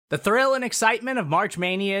The thrill and excitement of March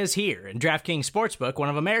Mania is here, and DraftKings Sportsbook, one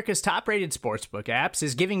of America's top-rated sportsbook apps,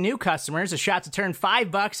 is giving new customers a shot to turn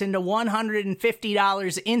 $5 into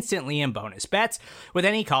 $150 instantly in bonus bets with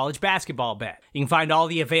any college basketball bet. You can find all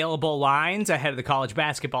the available lines ahead of the college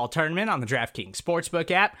basketball tournament on the DraftKings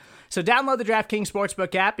Sportsbook app. So download the DraftKings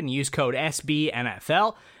Sportsbook app and use code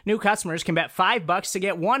SBNFL. New customers can bet $5 to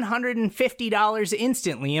get $150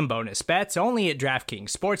 instantly in bonus bets only at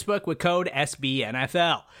DraftKings Sportsbook with code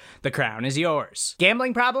SBNFL. The crown is yours.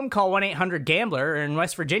 Gambling problem? Call 1-800-GAMBLER, or in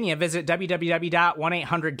West Virginia, visit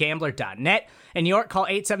www.1800gambler.net. In New York, call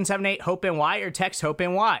 877-8-HOPE-NY or text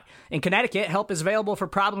HOPE-NY. In Connecticut, help is available for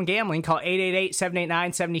problem gambling. Call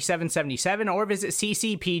 888-789-7777 or visit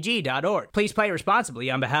ccpg.org. Please play responsibly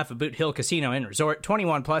on behalf of Boot Hill Casino and Resort.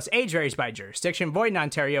 21 plus, age varies by jurisdiction, void in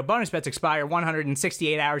Ontario. Bonus bets expire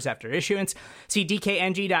 168 hours after issuance. See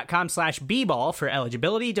dkng.com/bball for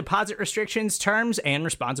eligibility, deposit restrictions, terms, and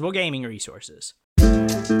responsible gaming resources.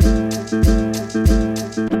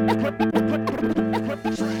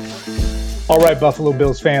 All right, Buffalo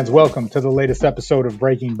Bills fans, welcome to the latest episode of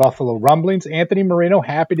Breaking Buffalo Rumblings. Anthony Marino,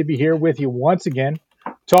 happy to be here with you once again,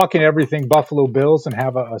 talking everything Buffalo Bills, and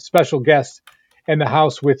have a special guest in the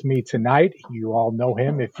house with me tonight. You all know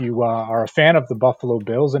him if you are a fan of the Buffalo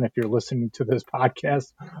Bills, and if you're listening to this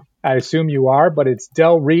podcast, I assume you are, but it's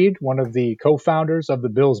Del Reed, one of the co-founders of the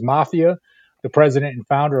Bills Mafia, the president and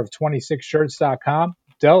founder of 26shirts.com.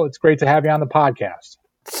 Del, it's great to have you on the podcast.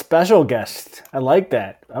 Special guest. I like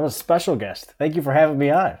that. I'm a special guest. Thank you for having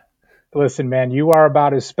me on. Listen, man, you are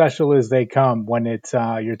about as special as they come when it's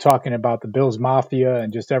you're talking about the Bills Mafia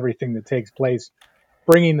and just everything that takes place,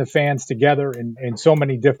 bringing the fans together in so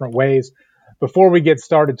many different ways. Before we get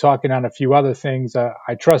started talking on a few other things,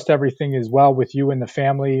 I trust everything is well with you and the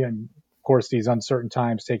family, and of course these uncertain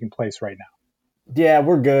times taking place right now. Yeah,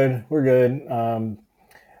 we're good. We're good.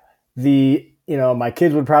 My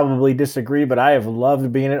kids would probably disagree, but I have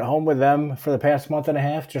loved being at home with them for the past month and a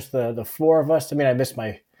half. Just the four of us. I mean, I miss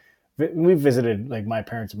we visited like my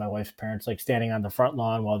parents and my wife's parents, like standing on the front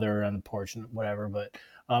lawn while they're on the porch and whatever. But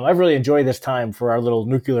I've really enjoyed this time for our little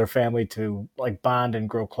nuclear family to like bond and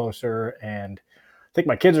grow closer. And I think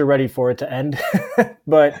my kids are ready for it to end,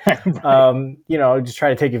 but right. Just try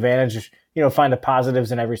to take advantage, find the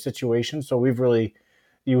positives in every situation. So we've really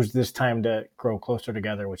used this time to grow closer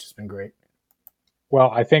together, which has been great. Well,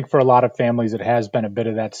 I think for a lot of families, it has been a bit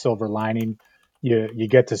of that silver lining. You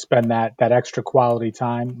get to spend that extra quality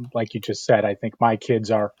time. Like you just said, I think my kids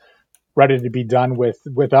are ready to be done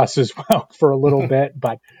with us as well for a little bit.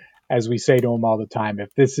 But as we say to them all the time,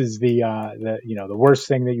 if this is the worst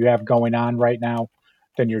thing that you have going on right now,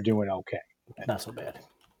 then you're doing okay. Not so bad.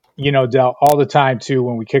 Del, all the time too,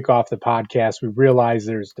 when we kick off the podcast, we realize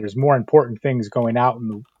there's more important things going out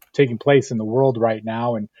and taking place in the world right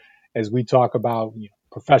now. And as we talk about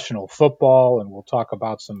professional football, and we'll talk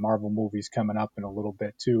about some Marvel movies coming up in a little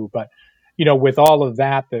bit too. But, with all of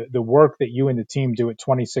that, the work that you and the team do at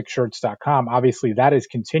 26shirts.com, obviously that is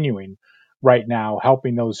continuing right now,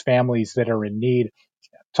 helping those families that are in need.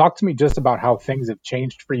 Talk to me just about how things have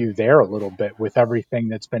changed for you there a little bit with everything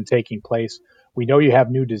that's been taking place. We know you have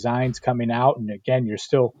new designs coming out, and again, you're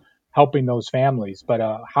still helping those families, but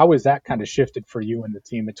how has that kind of shifted for you and the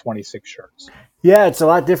team at 26 Shirts? Yeah, it's a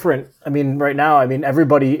lot different. I mean, right now,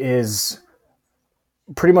 everybody is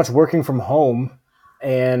pretty much working from home,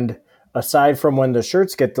 and aside from when the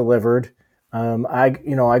shirts get delivered, I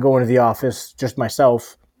go into the office just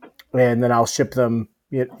myself, and then I'll ship them.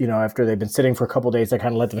 After they've been sitting for a couple of days, I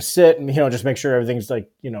kind of let them sit and just make sure everything's like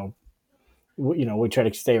we try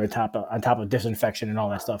to stay on top of disinfection and all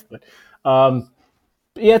that stuff. But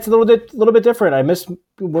yeah, it's a little bit different. I miss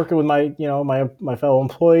working with my fellow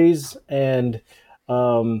employees, and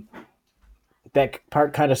that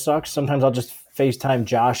part kind of sucks. Sometimes I'll just FaceTime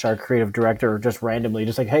Josh, our creative director, just randomly,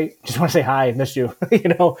 just like, hey, just want to say hi, I missed you,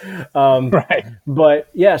 Right. But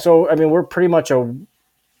yeah, so we're pretty much a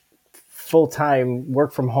full-time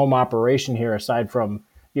work from home operation here, aside from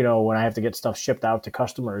when I have to get stuff shipped out to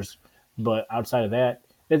customers. But outside of that,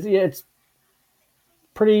 it's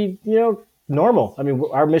pretty normal.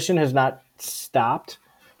 Our mission has not stopped.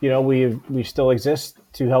 We still exist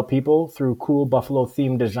to help people through cool Buffalo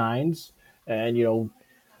themed designs, and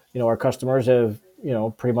our customers have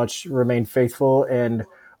pretty much remained faithful and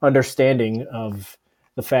understanding of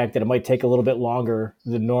the fact that it might take a little bit longer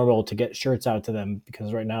than normal to get shirts out to them,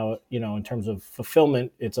 because right now, in terms of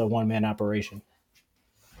fulfillment, it's a one-man operation.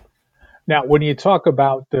 Now, when you talk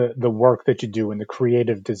about the work that you do in the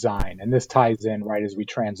creative design, and this ties in right as we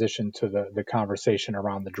transition to the conversation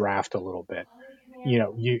around the draft a little bit,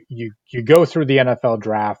 you go through the NFL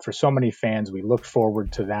draft. For so many fans, we look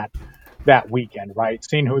forward to that weekend, right?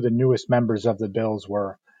 Seeing who the newest members of the Bills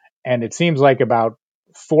were. And it seems like about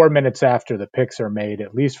 4 minutes after the picks are made,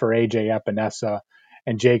 at least for AJ Epinesa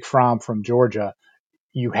and Jake Fromm from Georgia,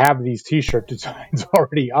 you have these t-shirt designs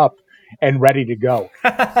already up and ready to go.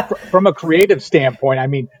 From a creative standpoint, I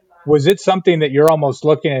mean, was it something that you're almost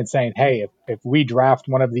looking at and saying, hey, if we draft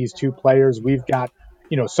one of these two players, we've got,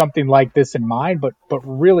 something like this in mind, but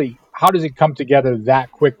really, how does it come together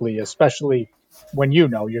that quickly, especially when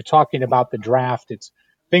you're talking about the draft, it's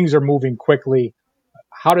things are moving quickly.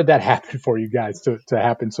 How did that happen for you guys to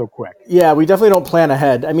happen so quick? Yeah, we definitely don't plan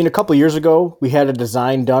ahead. I mean, a couple years ago, we had a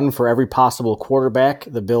design done for every possible quarterback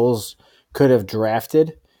the Bills could have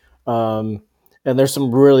drafted. And there's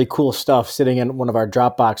some really cool stuff sitting in one of our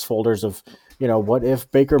Dropbox folders of, what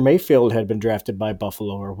if Baker Mayfield had been drafted by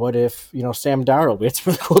Buffalo, or what if, Sam Darnold. We had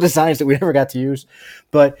some really cool designs that we never got to use.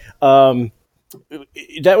 But that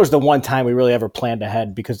was the one time we really ever planned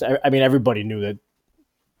ahead because, I mean, everybody knew that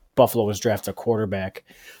Buffalo was drafting a quarterback.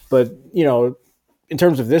 But, in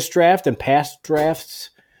terms of this draft and past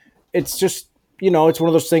drafts, it's just, it's one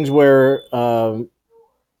of those things where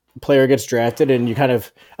player gets drafted and you kind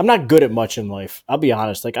of, I'm not good at much in life. I'll be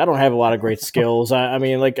honest. Like, I don't have a lot of great skills. I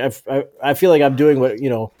mean, like I feel like I'm doing what,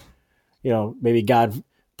 maybe God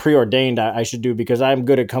preordained I should do because I'm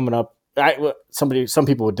good at coming up. Some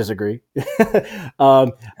people would disagree.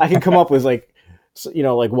 I can come up with like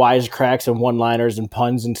wisecracks and one-liners and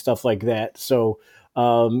puns and stuff like that. So it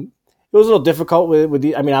was a little difficult with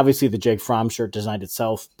the, I mean, obviously the Jake Fromm shirt designed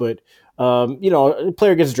itself, but a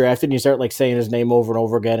player gets drafted and you start like saying his name over and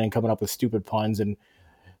over again and coming up with stupid puns. And,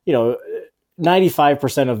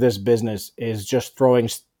 95% of this business is just throwing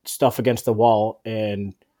stuff against the wall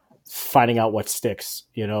and finding out what sticks,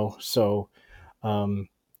 So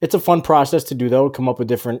it's a fun process to do though, come up with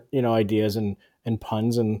different, ideas and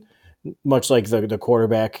puns. And much like the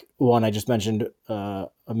quarterback one I just mentioned a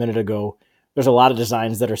minute ago, there's a lot of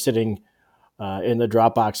designs that are sitting in the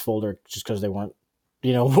Dropbox folder just because they weren't,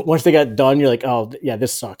 once they got done, you're like, oh yeah,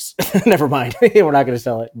 this sucks. Never mind. We're not going to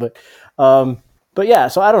sell it. But yeah,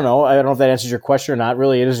 so I don't know. I don't know if that answers your question or not.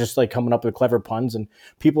 Really, it is just like coming up with clever puns, and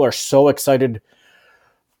people are so excited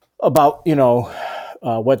about,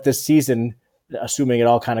 what this season, assuming it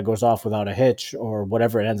all kind of goes off without a hitch or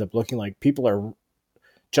whatever it ends up looking like. People are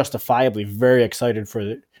justifiably very excited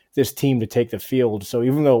for this team to take the field. So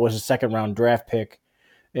even though it was a second round draft pick,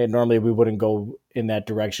 and normally we wouldn't go in that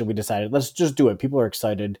direction, we decided let's just do it. People are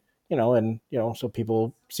excited, so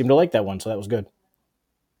people seem to like that one. So that was good.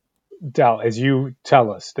 Del, as you tell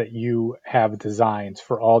us that you have designs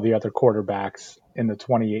for all the other quarterbacks in the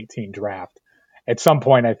 2018 draft, at some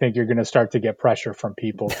point, I think you're going to start to get pressure from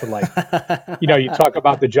people to you talk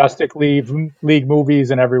about the Justice League movies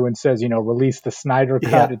and everyone says, release the Snyder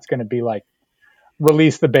cut. Yeah. It's going to be like,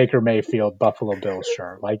 release the Baker Mayfield Buffalo Bills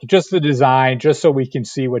shirt, like just the design, just so we can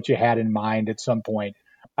see what you had in mind at some point.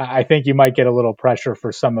 I think you might get a little pressure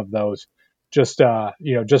for some of those, just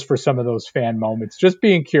for some of those fan moments, just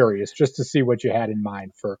being curious, just to see what you had in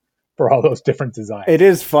mind for all those different designs. It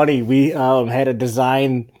is funny. We had a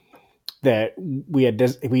design that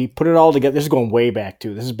we put it all together. This is going way back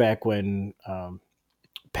too. This is back when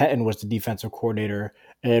Pettine was the defensive coordinator,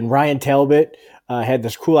 and Ryan Talbot had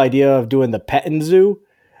this cool idea of doing the Pettine Zoo,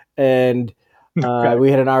 and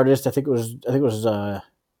we had an artist. I think it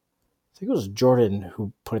was Jordan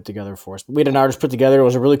who put it together for us. But we had an artist put together. It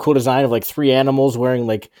was a really cool design of like 3 animals wearing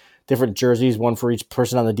like different jerseys, one for each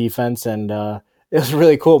person on the defense, and it was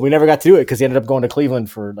really cool. We never got to do it because he ended up going to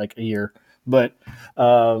Cleveland for like a year. But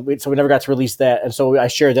so we never got to release that. And so I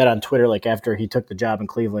shared that on Twitter, like after he took the job in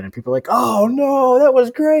Cleveland, and people were like, oh no, that was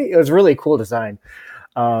great. It was a really cool design.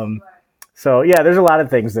 So yeah, there's a lot of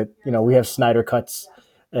things that, we have Snyder cuts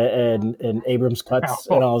and Abrams cuts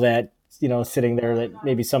and all that, sitting there that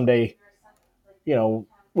maybe someday, we'll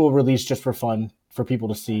release just for fun for people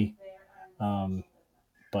to see.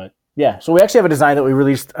 But yeah, so we actually have a design that we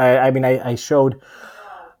released. I showed,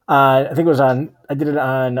 I think it was I did it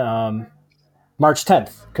on, March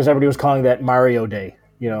 10th, because everybody was calling that Mario Day,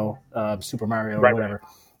 Super Mario or whatever.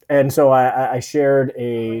 Right. And so I shared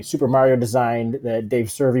a Super Mario design that Dave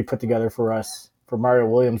Servey put together for us for Mario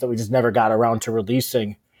Williams that we just never got around to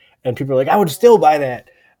releasing. And people are like, I would still buy that.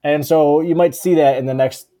 And so you might see that in the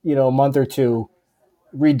next, month or two,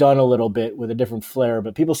 redone a little bit with a different flair.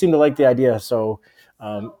 But people seem to like the idea. So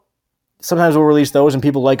sometimes we'll release those and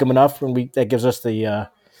people like them enough, and that gives us the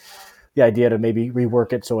idea to maybe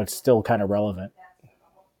rework it so it's still kind of relevant.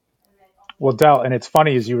 Well, Del, and it's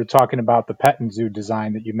funny as you were talking about the Pettine Zoo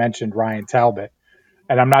design that you mentioned Ryan Talbot.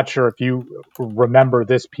 And I'm not sure if you remember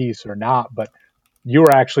this piece or not, but you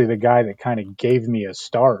were actually the guy that kind of gave me a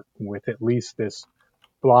start with at least this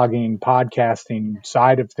blogging, podcasting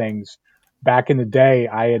side of things. Back in the day,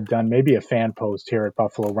 I had done maybe a fan post here at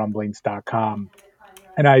BuffaloRumblings.com,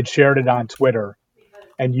 and I had shared it on Twitter,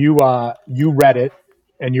 and you read it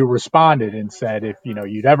and you responded and said if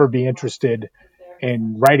you'd ever be interested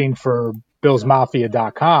in writing for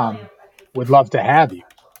BillsMafia.com, would love to have you.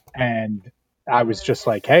 And I was just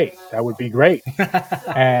like, hey, that would be great.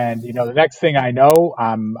 And the next thing I know,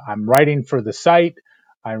 I'm writing for the site.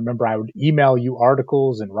 I remember I would email you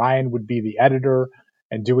articles, and Ryan would be the editor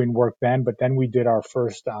and doing work then. But then we did our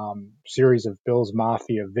first series of Bill's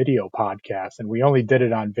Mafia video podcasts, and we only did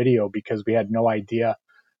it on video because we had no idea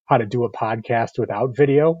how to do a podcast without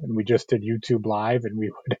video, and we just did YouTube Live, and we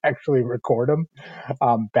would actually record them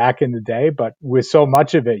back in the day. But with so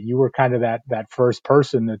much of it, you were kind of that first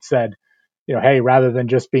person that said, hey, rather than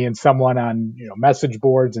just being someone on, message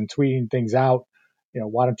boards and tweeting things out,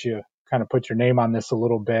 why don't you kind of put your name on this a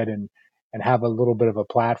little bit and have a little bit of a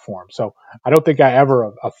platform. So I don't think I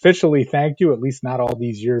ever officially thanked you, at least not all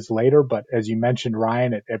these years later. But as you mentioned,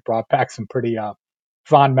 Ryan, it brought back some pretty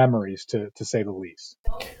fond memories, to say the least.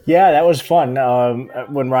 Yeah, that was fun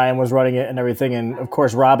when Ryan was running it and everything. And of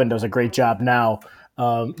course, Robin does a great job now.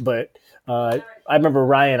 But I remember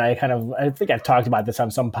Ryan, I think I've talked about this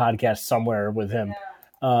on some podcast somewhere with him.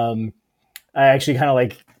 I actually kind of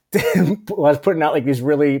like was putting out like these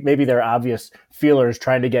really, maybe they're obvious feelers,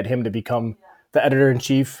 trying to get him to become the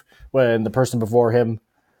editor-in-chief when the person before him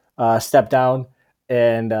stepped down.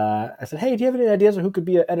 And I said, hey, do you have any ideas of who could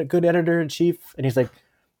be a good editor-in-chief? And he's like,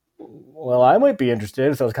 well, I might be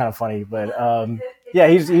interested. So it's kind of funny. But yeah,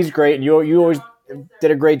 he's great. And you always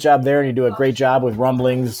did a great job there, and you do a great job with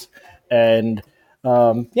Rumblings. And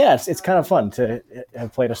yeah, it's kind of fun to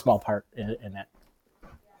have played a small part in that.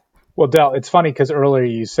 Well, Del, it's funny because earlier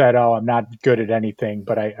you said, oh, I'm not good at anything.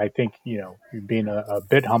 But I think, you're being a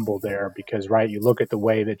bit humble there because, right, you look at the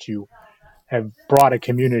way that you have brought a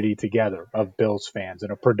community together of Bills fans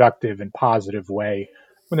in a productive and positive way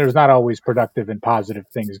when there's not always productive and positive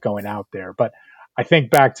things going out there. But I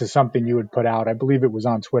think back to something you had put out. I believe it was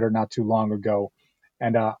on Twitter not too long ago.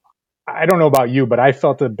 And I don't know about you, but I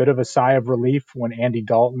felt a bit of a sigh of relief when Andy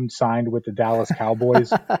Dalton signed with the Dallas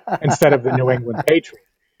Cowboys instead of the New England Patriots.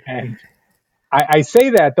 And I say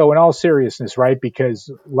that, though, in all seriousness, right?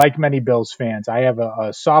 Because like many Bills fans, I have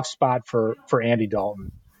a soft spot for Andy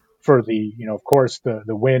Dalton, for the, of course, the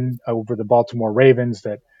win over the Baltimore Ravens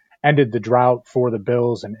that ended the drought for the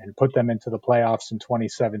Bills and put them into the playoffs in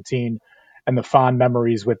 2017, and the fond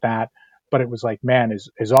memories with that. But it was like, man,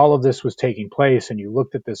 as all of this was taking place and you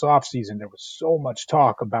looked at this offseason, there was so much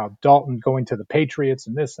talk about Dalton going to the Patriots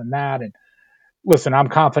and this and that. And listen, I'm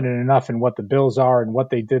confident enough in what the Bills are and what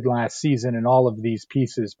they did last season and all of these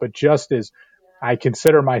pieces. But just as I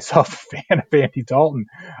consider myself a fan of Andy Dalton,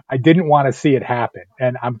 I didn't want to see it happen.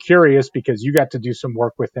 And I'm curious because you got to do some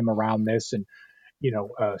work with him around this and,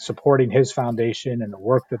 supporting his foundation and the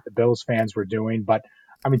work that the Bills fans were doing. But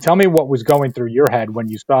I mean, tell me what was going through your head when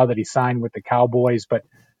you saw that he signed with the Cowboys, but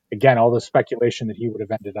again, all the speculation that he would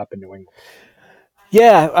have ended up in New England.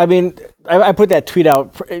 Yeah, I mean, I put that tweet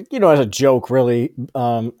out, as a joke, really.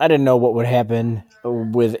 I didn't know what would happen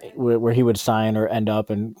with where he would sign or end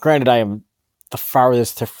up. And granted, I am the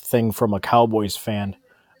farthest thing from a Cowboys fan,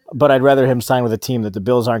 but I'd rather him sign with a team that the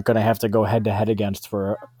Bills aren't going to have to go head-to-head against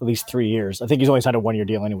for at least 3 years. I think he's only signed a one-year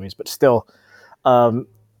deal anyways, but still,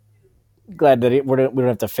 glad that we don't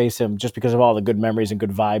have to face him just because of all the good memories and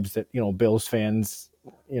good vibes that, Bills fans,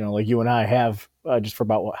 like you and I have just for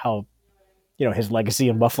about how, his legacy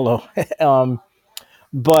in Buffalo.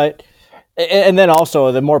 But and then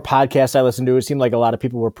also the more podcasts I listened to, it seemed like a lot of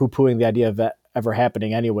people were poo-pooing the idea of that ever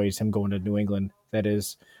happening anyways, him going to New England. That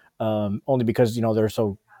is only because, they're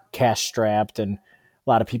so cash strapped, and a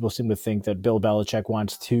lot of people seem to think that Bill Belichick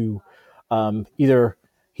wants to either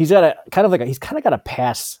he's kind of got to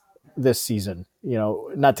pass this season,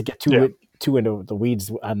 not to get too into the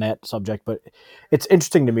weeds on that subject, but it's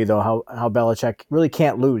interesting to me though how Belichick really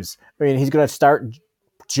can't lose. I mean, he's going to start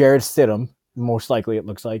Jarrett Stidham, most likely it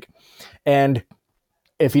looks like, and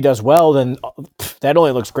if he does well, then that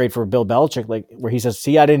only looks great for Bill Belichick, like where he says,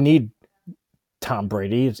 "See, I didn't need Tom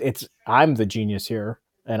Brady. It's I'm the genius here,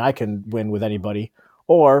 and I can win with anybody."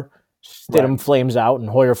 Or Stidham flames out and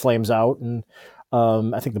Hoyer flames out, and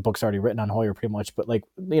I think the book's already written on Hoyer pretty much, but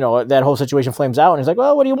that whole situation flames out, and he's like,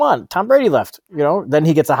 well, what do you want? Tom Brady left, then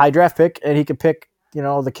he gets a high draft pick and he could pick,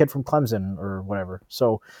 the kid from Clemson or whatever.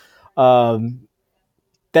 So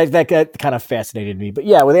that kind of fascinated me. But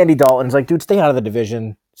yeah, with Andy Dalton, it's like, dude, stay out of the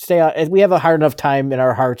division, stay out. We have a hard enough time in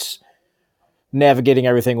our hearts navigating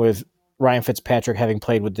everything with Ryan Fitzpatrick having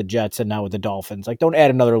played with the Jets and now with the Dolphins. Like, don't add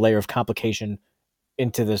another layer of complication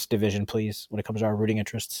into this division, please, when it comes to our rooting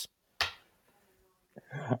interests.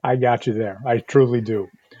 I got you there. I truly do.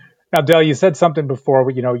 Now, Dale, you said something before.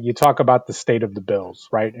 You talk about the state of the Bills,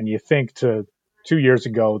 right? And you think to 2 years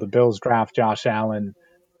ago, the Bills draft Josh Allen.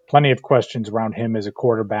 Plenty of questions around him as a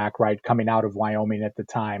quarterback, right? Coming out of Wyoming at the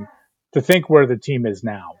time. To think where the team is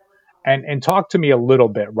now, and talk to me a little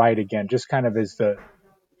bit, right? Again, just kind of as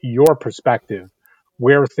your perspective,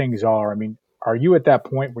 where things are. I mean, are you at that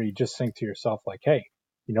point where you just think to yourself, like, hey,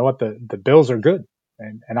 you know what, the Bills are good,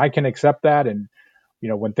 and I can accept that, and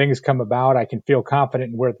when things come about, I can feel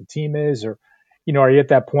confident in where the team is, or are you at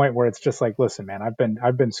that point where it's just like, listen, man,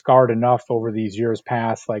 I've been scarred enough over these years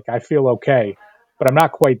past, like I feel okay, but I'm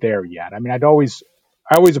not quite there yet. I mean, I always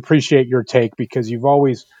appreciate your take because you've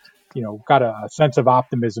always, got a sense of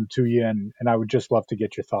optimism to you, and I would just love to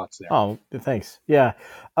get your thoughts there. Oh, thanks. Yeah.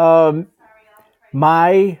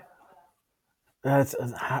 My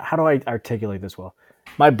how do I articulate this well?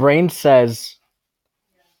 My brain says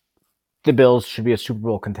the Bills should be a Super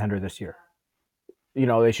Bowl contender this year.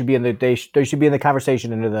 They should be in the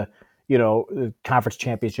conversation into the conference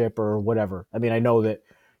championship or whatever. I mean, I know that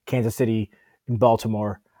Kansas City and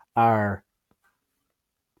Baltimore are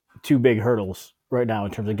two big hurdles right now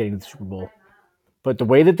in terms of getting to the Super Bowl. But the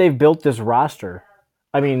way that they've built this roster,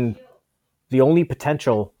 I mean, the only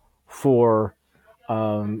potential for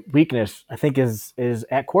weakness, I think, is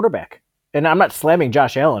at quarterback. And I'm not slamming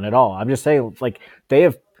Josh Allen at all. I'm just saying, like, they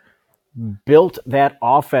have built that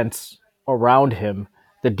offense around him.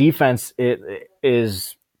 The defense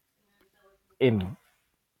is in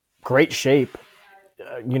great shape,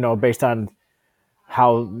 based on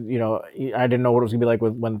how, I didn't know what it was going to be like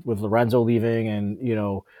with Lorenzo leaving and,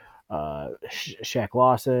 Shaq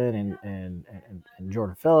Lawson and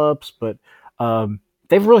Jordan Phillips. But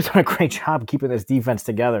they've really done a great job keeping this defense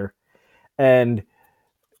together. And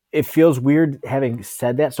it feels weird having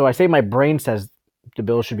said that. So I say my brain says the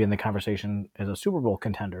Bills should be in the conversation as a Super Bowl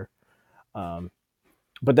contender.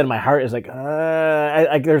 But then my heart is like,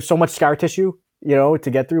 there's so much scar tissue, to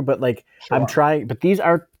get through. But like, sure. I'm trying. But these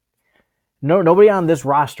are nobody on this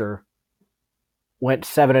roster went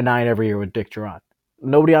 7-9 every year with Dick Durant.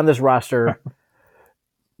 Nobody on this roster,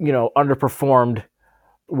 underperformed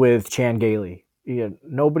with Chan Gailey.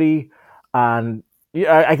 Nobody on.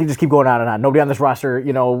 I can just keep going on and on. Nobody on this roster,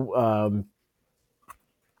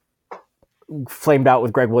 flamed out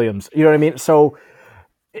with Greg Williams. You know what I mean? So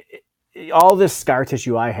all this scar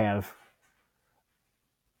tissue I have,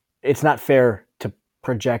 it's not fair to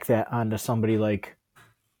project that onto somebody like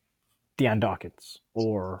Deion Dawkins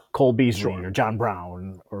or Cole Beasley or John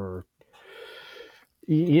Brown or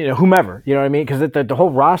whomever. You know what I mean? Because the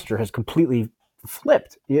whole roster has completely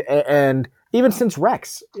flipped. And even since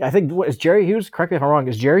Rex, I think, is Jerry Hughes, correct me if I'm wrong,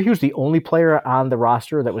 is Jerry Hughes the only player on the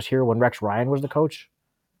roster that was here when Rex Ryan was the coach?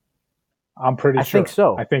 I'm pretty sure. I think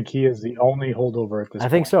so. I think he is the only holdover at this point. I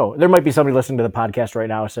think so. There might be somebody listening to the podcast right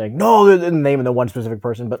now saying, no, they're naming the one specific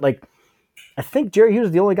person. But, like, I think Jerry Hughes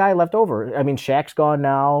is the only guy left over. I mean, Shaq's gone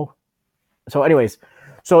now. So, anyways,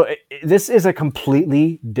 this is a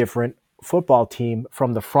completely different football team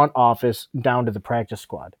from the front office down to the practice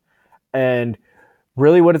squad. And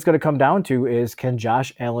really what it's going to come down to is, can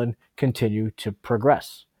Josh Allen continue to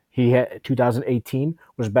progress? 2018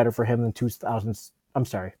 was better for him than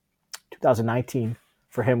 2019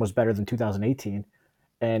 for him was better than 2018.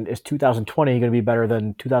 And is 2020 going to be better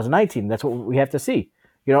than 2019? That's what we have to see.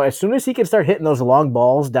 As soon as he can start hitting those long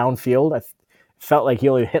balls downfield, I felt like he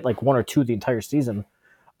only hit like one or two the entire season.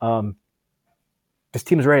 This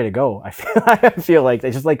team's ready to go. I feel like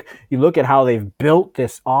they just, like, you look at how they've built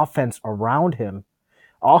this offense around him.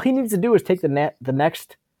 All he needs to do is take the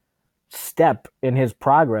next step in his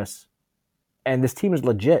progress, and this team is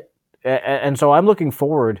legit. And so I'm looking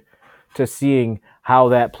forward to seeing how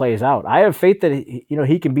that plays out. I have faith that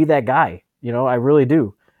he can be that guy. I really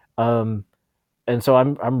do. And so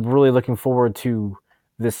I'm really looking forward to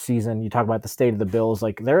this season. You talk about the state of the Bills,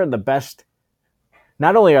 like, they're in the best.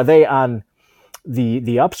 Not only are they on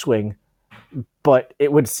the upswing, but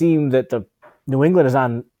it would seem that the New England is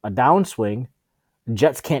on a downswing.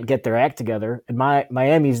 Jets can't get their act together, and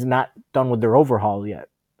Miami's not done with their overhaul yet.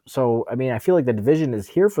 So, I mean, I feel like the division is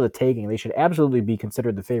here for the taking. They should absolutely be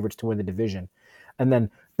considered the favorites to win the division. And then,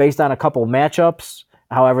 based on a couple matchups,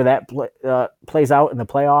 however that plays out in the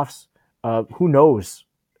playoffs, who knows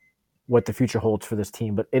what the future holds for this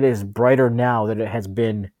team. But it is brighter now than it has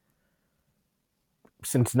been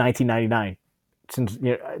since 1999.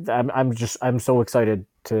 I'm so excited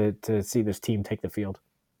to see this team take the field.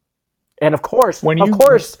 And of course, When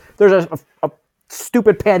there's a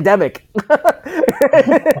stupid pandemic.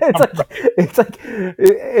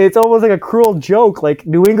 It's almost like a cruel joke. Like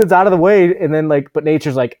New England's out of the way, and then but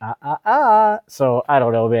nature's like So I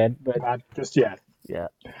don't know, man. But not just yet. yeah.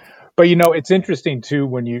 But it's interesting too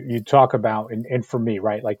when you talk about and for me,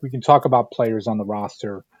 right? Like we can talk about players on the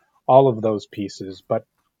roster, all of those pieces, but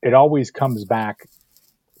it always comes back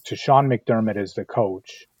to Sean McDermott as the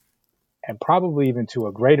coach, and probably even to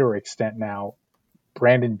a greater extent now,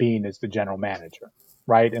 Brandon Beane is the general manager,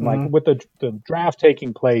 right? And like with the draft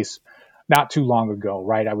taking place not too long ago,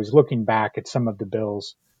 right? I was looking back at some of the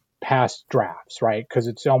Bills' past drafts, right? Because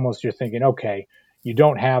it's almost you're thinking, okay, you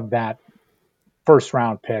don't have that first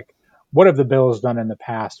round pick. What have the Bills done in the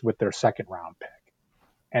past with their second round pick?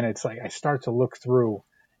 And it's like I start to look through,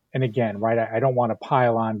 and again, right? I don't want to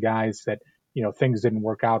pile on guys that things didn't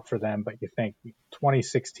work out for them, but you think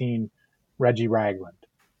 2016 Reggie Ragland,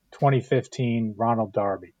 2015 Ronald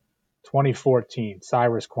Darby, 2014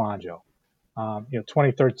 Cyrus Kouandjio,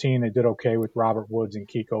 2013 they did okay with Robert Woods and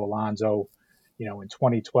Kiko Alonso, in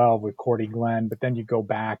 2012 with Cordy Glenn, but then you go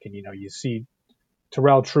back and you see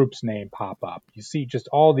Terrell Troop's name pop up. You see just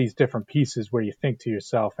all these different pieces where you think to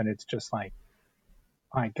yourself, and it's just like,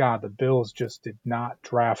 my God, the Bills just did not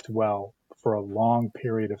draft well for a long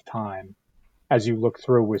period of time as you look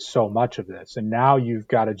through with so much of this. And now you've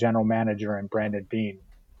got a general manager in Brandon Beane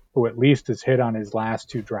who at least has hit on his last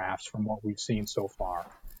two drafts from what we've seen so far.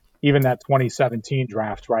 Even that 2017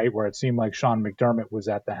 draft, right, where it seemed like Sean McDermott was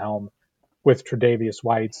at the helm with Tre'Davious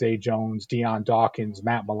White, Zay Jones, Deion Dawkins,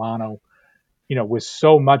 Matt Milano. With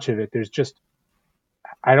so much of it, there's just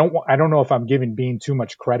I don't know if I'm giving Beane too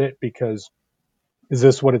much credit, because is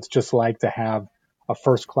this what it's just like to have a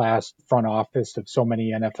first-class front office that so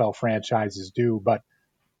many NFL franchises do? But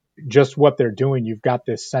just what they're doing, you've got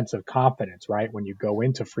this sense of confidence, right, when you go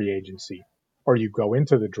into free agency or you go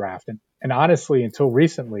into the draft. And honestly, until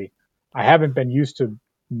recently, I haven't been used to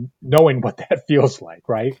knowing what that feels like,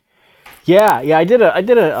 right? Yeah. I did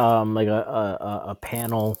a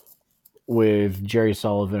panel with Jerry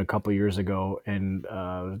Sullivan a couple years ago, and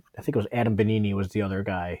I think it was Adam Benini was the other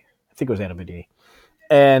guy. I think it was Adam Benini,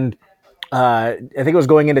 and I think it was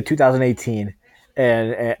going into 2018,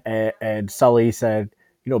 and Sully said,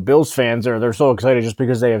 Bills fans they're so excited just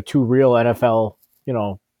because they have two real NFL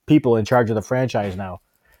people in charge of the franchise now,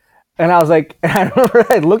 and I was like, I remember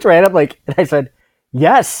I looked right up and I said,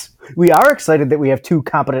 yes, we are excited that we have two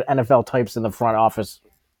competent NFL types in the front office.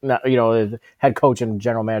 The head coach and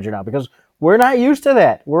general manager now, because we're not used to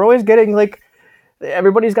that. We're always getting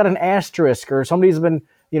everybody's got an asterisk, or somebody's been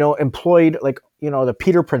employed the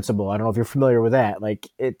Peter principle. I don't know if you're familiar with that.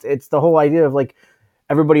 It's the whole idea of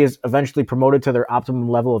everybody is eventually promoted to their optimum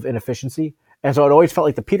level of inefficiency, and so it always felt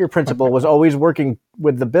like the Peter principle was always working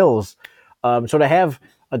with the Bills. So to have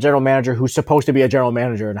a general manager who's supposed to be a general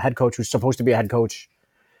manager and a head coach who's supposed to be a head coach,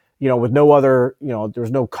 with no other, there was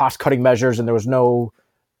no cost cutting measures and there was no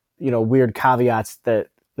weird caveats that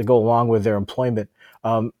go along with their employment.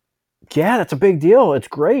 That's a big deal. It's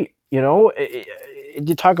great. You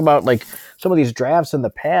talk about some of these drafts in the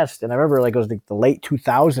past, and I remember it was the late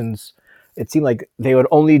 2000s. It seemed like they would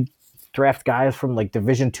only draft guys from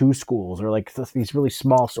Division II schools or these really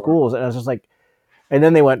small schools, and I was just and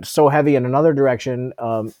then they went so heavy in another direction.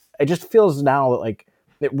 It just feels now that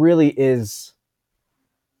it really is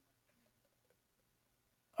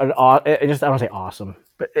I don't want to say awesome,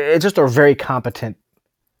 but it's just a very competent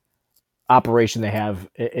operation they have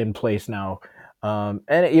in place now. And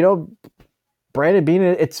Brandon Beane,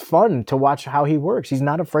 it's fun to watch how he works. He's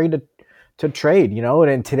not afraid to trade, and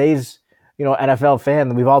in today's, NFL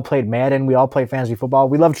fan, we've all played Madden. We all play fantasy football.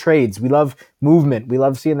 We love trades. We love movement. We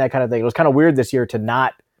love seeing that kind of thing. It was kind of weird this year to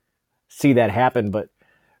not see that happen. But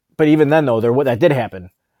even then, though, that did happen.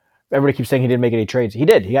 Everybody keeps saying he didn't make any trades. He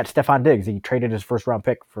did. He got Stephon Diggs. He traded his first round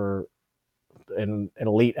pick for an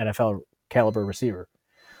elite NFL caliber receiver.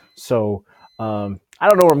 So I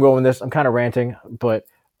don't know where I'm going with this. I'm kind of ranting, but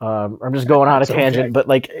I'm just going on a tangent. Okay.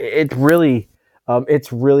 But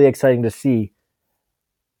it's really exciting to see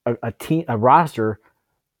a roster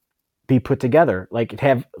be put together.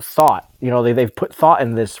 Have thought. They've put thought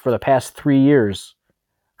in this for the past 3 years,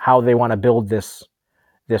 how they want to build this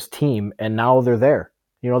team, and now they're there.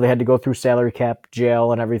 They had to go through salary cap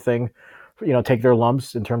jail and everything, take their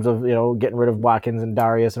lumps in terms of, getting rid of Watkins and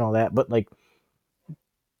Darius and all that. But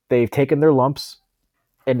they've taken their lumps,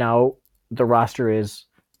 and now the roster is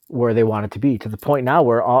where they want it to be, to the point now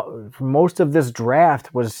where most of this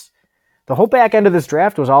draft was, the whole back end of this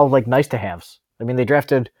draft was all nice to haves. I mean, they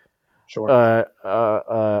drafted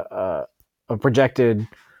a projected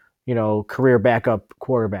career backup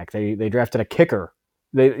quarterback. They drafted a kicker.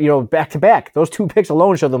 They, back to back. Those 2 picks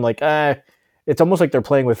alone show them it's almost like they're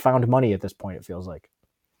playing with found money at this point. It feels like.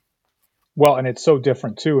 Well, and it's so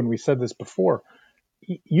different too. And we said this before.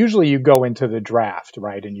 Usually you go into the draft,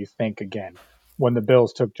 right? And you think again, when the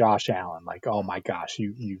Bills took Josh Allen, like, oh my gosh,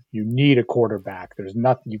 you need a quarterback. There's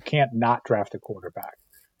nothing, you can't not draft a quarterback.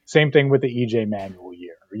 Same thing with the EJ Manuel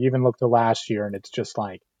year. Or you even look to last year and it's just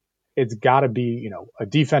like, it's got to be, a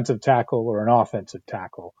defensive tackle or an offensive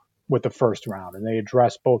tackle with the first round. And they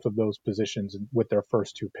address both of those positions with their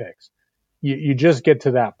first 2 picks. You just get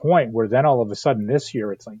to that point where then all of a sudden this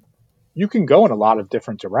year, it's like, you can go in a lot of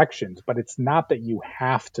different directions, but it's not that you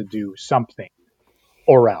have to do something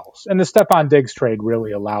or else. And the Stephon Diggs trade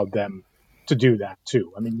really allowed them to do that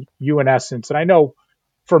too. I mean, you in essence, and I know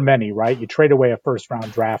for many, right, you trade away a first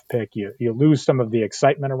round draft pick, you lose some of the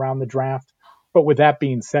excitement around the draft. But with that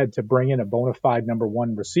being said, to bring in a bona fide number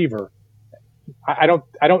 1 receiver, I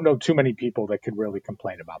don't know too many people that could really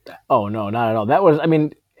complain about that. Oh, no, not at all. That was,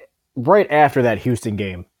 right after that Houston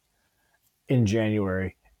game in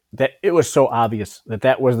January, that it was so obvious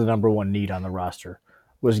that was the number 1 need on the roster,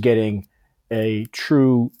 was getting a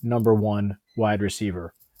true number 1 wide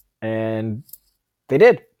receiver. And they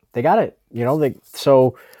did. They got it.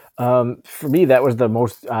 For me, that was the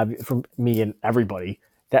most obvious, for me and everybody,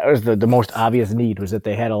 that was the most obvious need, was that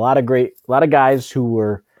they had a lot of guys who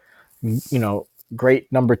were,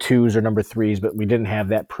 great number 2s or number 3s, but we didn't have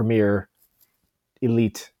that premier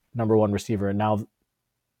elite number 1 receiver. And now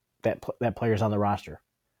that player's on the roster.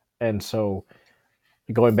 And so,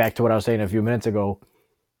 going back to what I was saying a few minutes ago,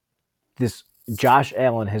 this Josh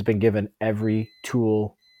Allen has been given every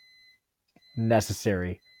tool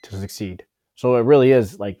necessary to succeed. So it really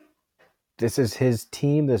is like, this is his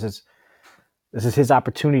team. This is his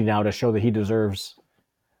opportunity now to show that he deserves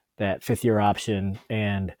that 5th-year option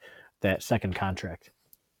and that second contract.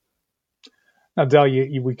 Now, Del,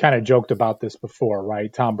 we kind of joked about this before,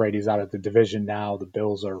 right? Tom Brady's out of the division now. The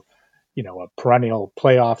Bills are, a perennial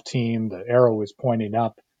playoff team. The arrow is pointing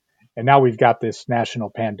up. And now we've got this national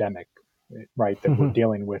pandemic, right, that we're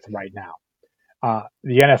dealing with right now.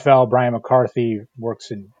 The NFL, Brian McCarthy,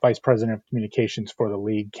 works in vice president of communications for the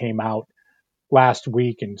league, came out last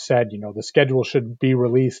week and said, the schedule should be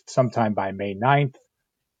released sometime by May 9th.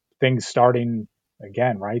 Things starting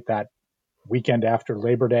again, right, that weekend after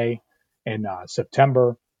Labor Day in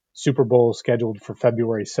September. Super Bowl scheduled for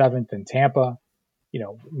February 7th in Tampa.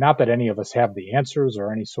 Not that any of us have the answers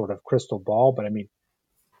or any sort of crystal ball, but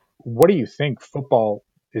what do you think football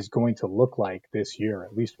is going to look like this year,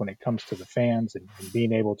 at least when it comes to the fans and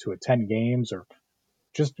being able to attend games? Or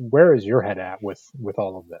just where is your head at with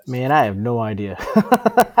all of this? Man, I have no idea.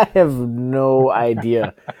 I have no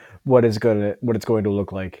idea what it's going to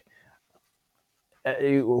look like.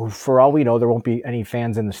 For all we know, there won't be any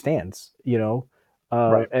fans in the stands,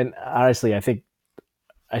 Right. And honestly, I think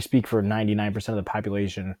I speak for 99% of the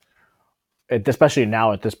population, especially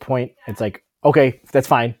now at this point. It's like, okay, that's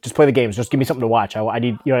fine. Just play the games. Just give me something to watch. I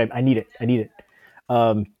need, I need it. I need it.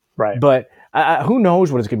 Right. But who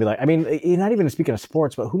knows what it's going to be like? Not even speaking of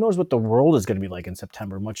sports, but who knows what the world is going to be like in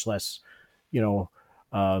September, much less, New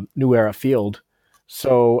Era Field.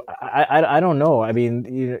 So I don't know.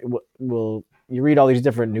 You read all these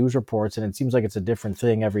different news reports, and it seems like it's a different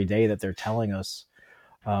thing every day that they're telling us.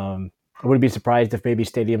 I wouldn't be surprised if maybe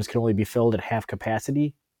stadiums can only be filled at half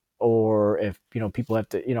capacity, or if people have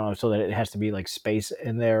to so that it has to be like space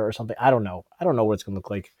in there or something. I don't know what it's going to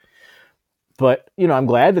look like. But I'm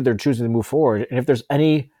glad that they're choosing to move forward. And if there's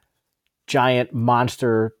any giant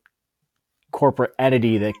monster corporate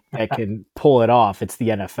entity that can pull it off, it's the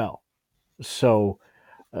NFL. So,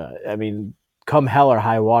 come hell or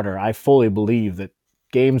high water, I fully believe that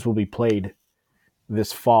games will be played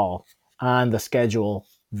this fall on the schedule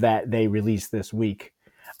that they release this week.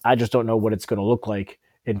 I just don't know what it's going to look like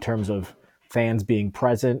in terms of fans being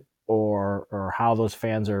present or how those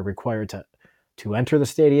fans are required to enter the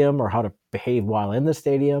stadium or how to behave while in the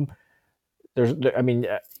stadium.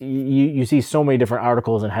 You see so many different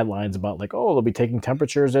articles and headlines about they'll be taking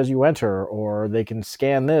temperatures as you enter, or they can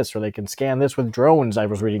scan this, or they can scan this with drones. I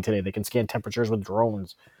was reading today, they can scan temperatures with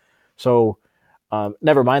drones. So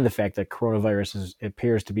never mind the fact that coronavirus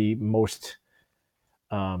appears to be most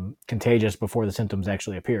contagious before the symptoms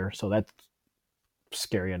actually appear. So that's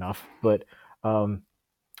scary enough. But so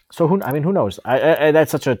who knows?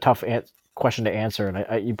 That's such a tough question to answer,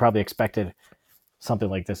 and you probably expected something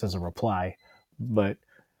like this as a reply, but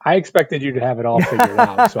I expected you to have it all figured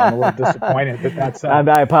out, so I'm a little disappointed that that's.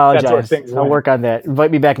 I apologize. That's I'll work on that.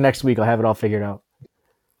 Invite me back next week. I'll have it all figured out.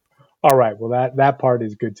 All right. Well, that part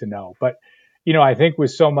is good to know. But I think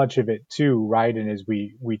with so much of it too, right? And as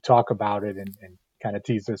we talk about it and kind of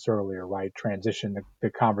tease this earlier, right? Transition the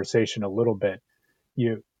conversation a little bit.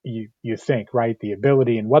 You think, right? The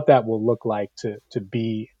ability and what that will look like to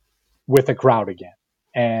be with a crowd again.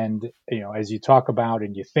 And as you talk about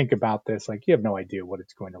and you think about this, like you have no idea what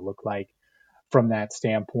it's going to look like from that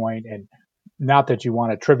standpoint. And not that you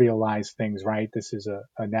want to trivialize things, right? This is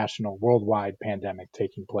a national, worldwide pandemic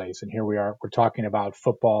taking place, and here we are. We're talking about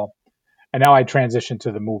football, and now I transition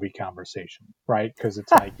to the movie conversation, right? Because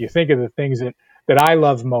it's like you think of the things that I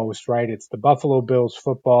love most, right? It's the Buffalo Bills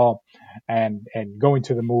football and going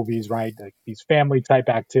to the movies, right? Like these family type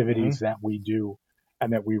activities that we do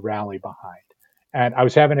and that we rally behind. And I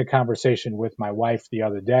was having a conversation with my wife the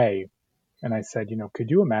other day, and I said,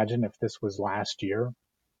 could you imagine if this was last year?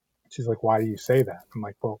 She's like, why do you say that? I'm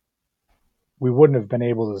like, well, we wouldn't have been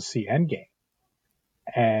able to see Endgame.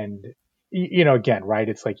 And, again, right,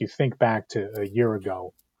 it's like you think back to a year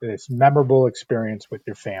ago, this memorable experience with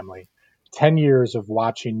your family, 10 years of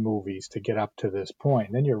watching movies to get up to this point.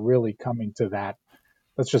 And then you're really coming to that,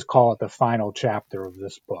 let's just call it the final chapter of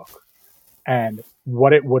this book. And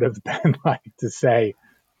what it would have been like to say,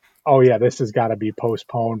 oh, yeah, this has got to be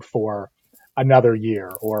postponed for another year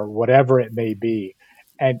or whatever it may be.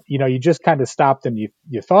 And, you just kind of stopped and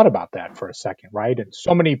you thought about that for a second, right? And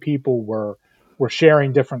so many people were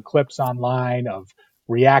sharing different clips online of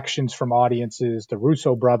reactions from audiences. The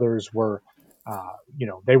Russo brothers were,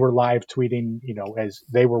 they were live tweeting, as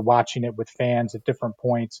they were watching it with fans at different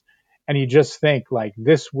points. And you just think like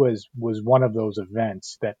this was one of those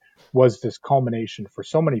events that was this culmination for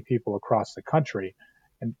so many people across the country.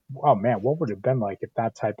 And oh man, what would it have been like if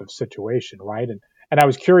that type of situation, right? And I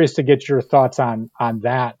was curious to get your thoughts on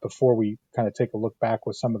that before we kind of take a look back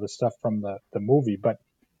with some of the stuff from the movie. But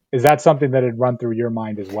is that something that had run through your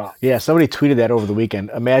mind as well? Yeah, somebody tweeted that over the weekend.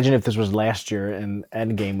 Imagine if this was last year and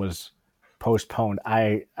Endgame was postponed.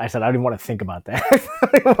 I said I don't even want to think about that. I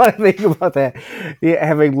don't even want to think about that. Yeah,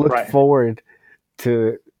 having looked forward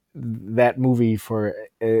to that movie for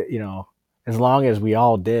as long as we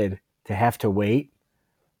all did, to have to wait.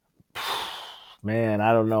 Man,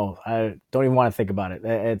 I don't know. I don't even want to think about it.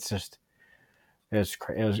 It's just, that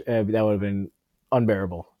would have been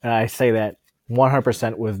unbearable. And I say that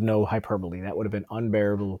 100% with no hyperbole. That would have been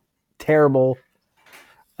unbearable, terrible.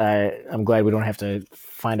 I'm glad we don't have to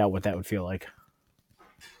find out what that would feel like.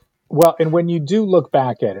 Well, and when you do look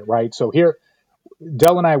back at it, right? So here,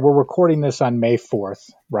 Del and I were recording this on May 4th,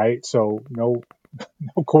 right? So no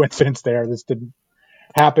coincidence there. This didn't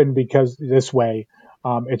happen because this way.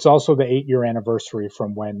 It's also the 8-year anniversary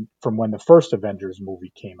from when the first Avengers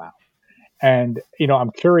movie came out. And, I'm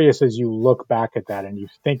curious as you look back at that and you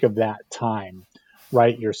think of that time,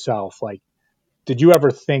 right, yourself, like, did you ever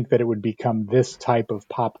think that it would become this type of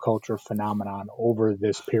pop culture phenomenon over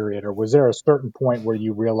this period? Or was there a certain point where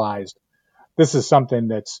you realized this is something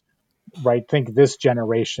that's, right, think this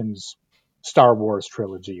generation's Star Wars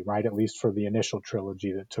trilogy, right, at least for the initial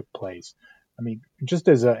trilogy that took place? I mean, just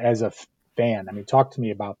as a fan, I mean, talk to me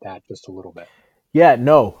about that just a little bit. Yeah,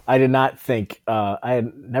 no, I did not think. I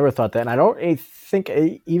had never thought that, and I don't think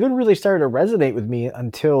it even really started to resonate with me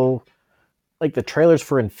until like the trailers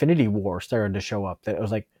for Infinity War started to show up. That it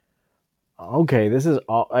was like, okay, this is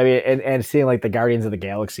all. I mean, and seeing like the Guardians of the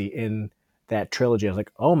Galaxy in that trilogy, I was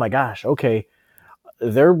like, oh my gosh, okay,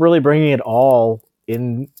 they're really bringing it all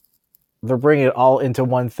in. They're bringing it all into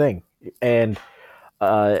one thing, and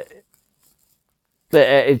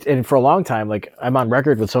and for a long time, like I'm on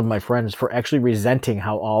record with some of my friends for actually resenting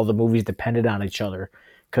how all the movies depended on each other.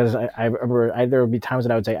 Because I remember there would be times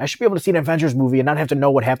that I would say, I should be able to see an Avengers movie and not have to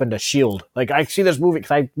know what happened to S.H.I.E.L.D. Like, I see this movie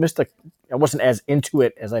because I wasn't as into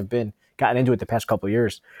it as I've gotten into it the past couple of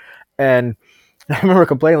years. And I remember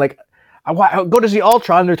complaining, like, I go to see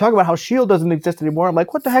Ultron and they're talking about how S.H.I.E.L.D. doesn't exist anymore. I'm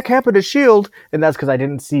like, what the heck happened to S.H.I.E.L.D.? And that's because I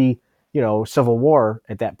didn't see, Civil War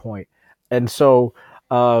at that point. And so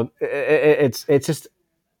it's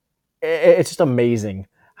just amazing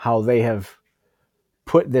how they have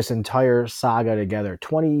put this entire saga together,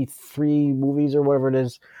 23 movies or whatever it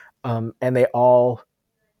is, and they all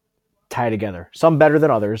tie together. Some better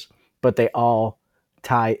than others, but they all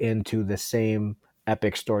tie into the same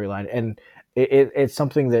epic storyline. And it's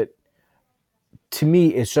something that, to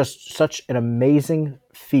me, is just such an amazing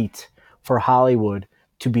feat for Hollywood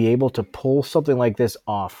to be able to pull something like this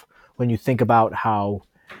off when you think about how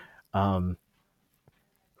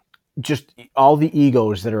just all the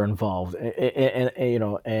egos that are involved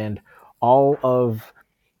and all of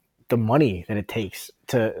the money that it takes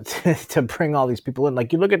to bring all these people in.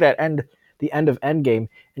 Like, you look at the end of Endgame,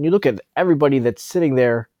 and you look at everybody that's sitting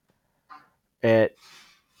there at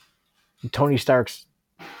Tony Stark's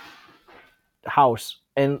house,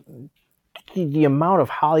 and the amount of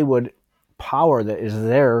Hollywood power that is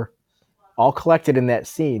there, all collected in that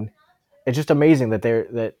scene. It's just amazing that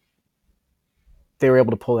they were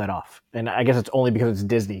able to pull that off. And I guess it's only because it's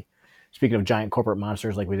Disney. Speaking of giant corporate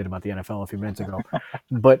monsters, like we did about the NFL a few minutes ago,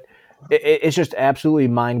 but it's just absolutely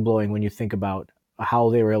mind blowing when you think about how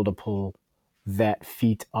they were able to pull that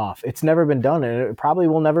feat off. It's never been done, and it probably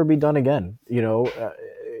will never be done again.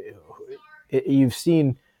 You've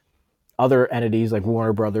seen other entities like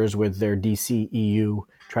Warner Brothers with their DCEU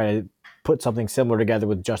try to put something similar together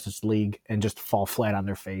with Justice League and just fall flat on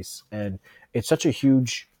their face. And it's such a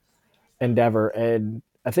huge endeavor. And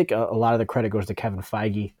I think a lot of the credit goes to Kevin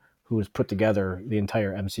Feige, who has put together the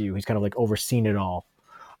entire MCU. He's kind of like overseen it all.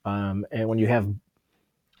 And when you have,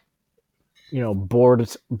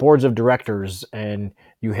 boards of directors, and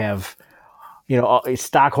you have,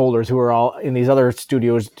 stockholders who are all in these other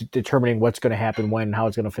studios determining what's going to happen when and how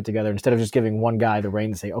it's going to fit together, instead of just giving one guy the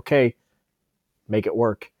reins and say, okay, make it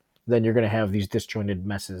work, then you're going to have these disjointed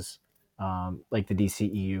messes, like the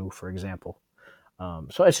DCEU, for example.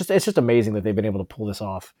 So it's just amazing that they've been able to pull this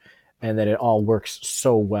off, and that it all works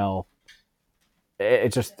so well.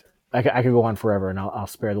 It just, I could go on forever, and I'll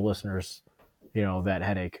spare the listeners, that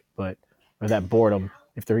headache, or that boredom,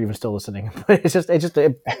 if they're even still listening. But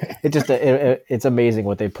it's amazing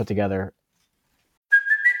what they put together.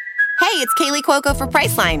 Hey, it's Kaylee Cuoco for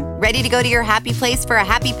Priceline. Ready to go to your happy place for a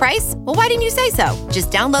happy price? Well, why didn't you say so?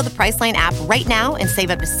 Just download the Priceline app right now and save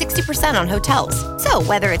up to 60% on hotels. So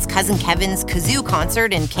whether it's Cousin Kevin's Kazoo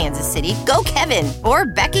Concert in Kansas City, go Kevin, or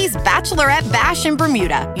Becky's Bachelorette Bash in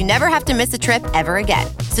Bermuda, you never have to miss a trip ever again.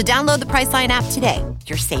 So download the Priceline app today.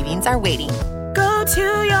 Your savings are waiting. Go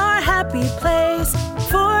to your happy place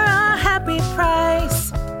for a happy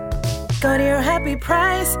price. Go to your happy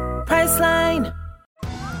price, Priceline.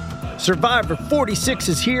 Survivor 46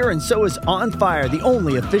 is here, and so is On Fire, the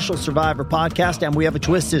only official Survivor podcast, and we have a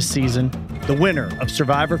twist this season. The winner of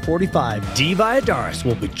Survivor 45, Dee Valladares,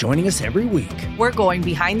 will be joining us every week. We're going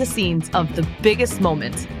behind the scenes of the biggest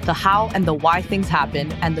moments, the how and the why things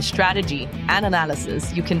happen, and the strategy and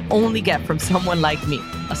analysis you can only get from someone like me,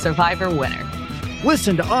 a Survivor winner.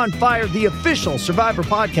 Listen to On Fire, the official Survivor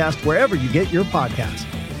podcast, wherever you get your podcasts.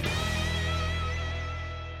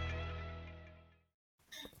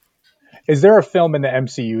 Is there a film in the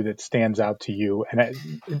MCU that stands out to you, I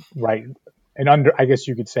guess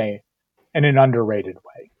you could say, in an underrated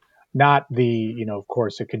way? Not the, of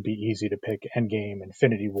course, it could be easy to pick Endgame,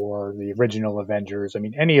 Infinity War, the original Avengers. I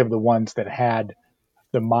mean, any of the ones that had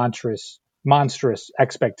the monstrous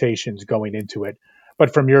expectations going into it,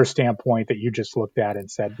 but from your standpoint that you just looked at and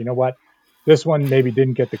said, you know what, this one maybe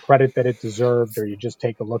didn't get the credit that it deserved, or you just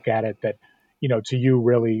take a look at it that, to you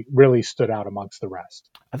really, really stood out amongst the rest?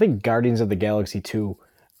 I think Guardians of the Galaxy 2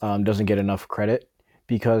 doesn't get enough credit,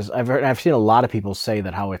 because I've seen a lot of people say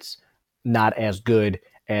that how it's not as good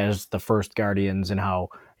as the first Guardians, and how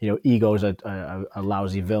Ego's a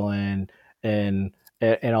lousy villain and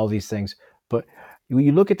all these things. But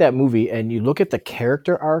you look at that movie and you look at the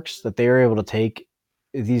character arcs that they were able to take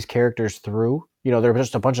these characters through. They're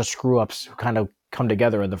just a bunch of screw ups who kind of come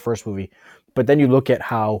together in the first movie, but then you look at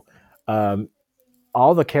how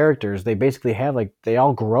all the characters, they basically have, they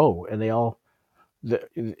all grow, and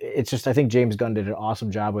it's just, I think James Gunn did an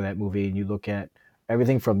awesome job with that movie. And you look at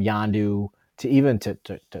everything from Yondu to even to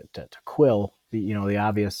Quill, the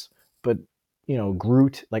obvious, but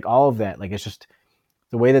Groot, all of that, it's just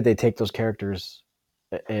the way that they take those characters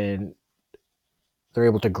and they're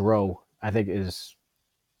able to grow, I think it's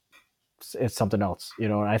something else,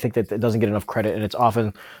 and I think that it doesn't get enough credit, and it's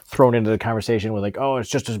often thrown into the conversation with it's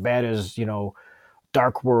just as bad as,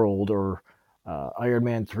 Dark World or Iron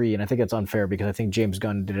Man 3. And I think it's unfair, because I think James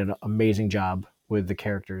Gunn did an amazing job with the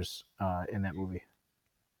characters in that movie.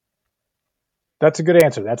 That's a good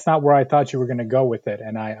answer. That's not where I thought you were going to go with it.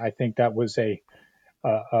 And I think that was a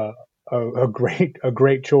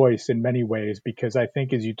great choice in many ways, because I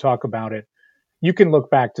think as you talk about it, you can look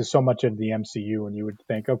back to so much of the MCU and you would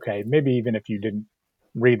think, okay, maybe even if you didn't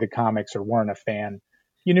read the comics or weren't a fan,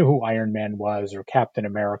 you knew who Iron Man was, or Captain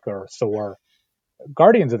America, or Thor.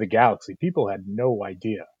 Guardians of the Galaxy, people had no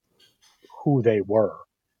idea who they were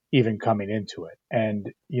even coming into it.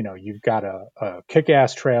 And, you've got a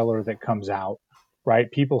kick-ass trailer that comes out,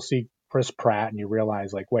 right? People see Chris Pratt and you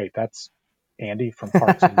realize, wait, that's Andy from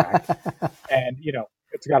Parks and Rec. And,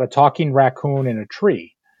 it's got a talking raccoon in a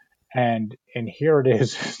tree. And here it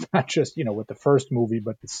is, not just, with the first movie,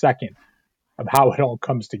 but the second, of how it all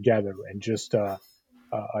comes together in just a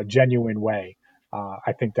genuine way.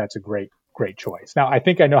 I think that's a great choice. Now, I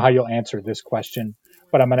think I know how you'll answer this question,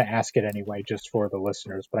 but I'm going to ask it anyway, just for the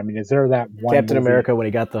listeners. But I mean, is there that one Captain movie, America when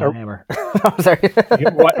he got the hammer? I'm sorry.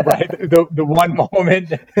 right? The one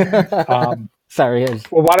moment. Sorry.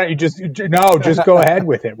 Well, why don't you just go ahead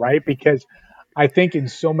with it, right? Because I think in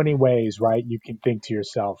so many ways, right, you can think to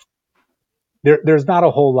yourself, there's not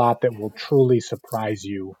a whole lot that will truly surprise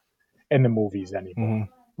you in the movies anymore,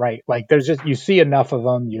 right? Like there's just, you see enough of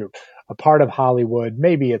them. You're a part of Hollywood.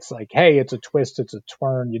 Maybe it's like, hey, it's a twist, it's a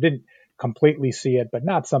turn. You didn't completely see it, but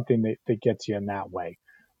not something that gets you in that way.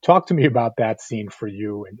 Talk to me about that scene for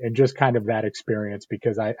you and just kind of that experience,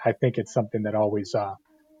 because I think it's something that always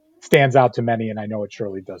stands out to many, and I know it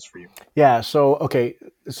surely does for you. Yeah. So, okay.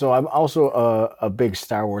 So I'm also a big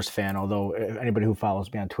Star Wars fan, although anybody who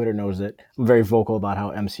follows me on Twitter knows that I'm very vocal about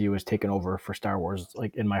how MCU has taken over for Star Wars,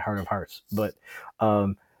 like in my heart of hearts. But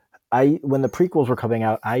when the prequels were coming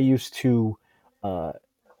out, I used to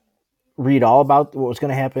read all about what was going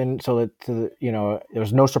to happen, so that there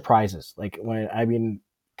was no surprises. Like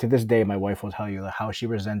to this day, my wife will tell you how she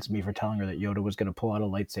resents me for telling her that Yoda was going to pull out a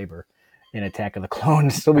lightsaber in Attack of the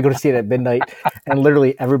Clones. So we go to see it at midnight, and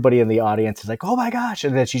literally everybody in the audience is like, "Oh my gosh!"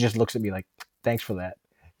 And then she just looks at me like, "Thanks for that,"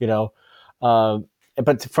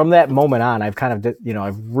 But from that moment on, I've kind of,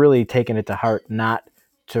 I've really taken it to heart not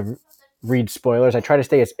to read spoilers. I try to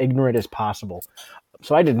stay as ignorant as possible.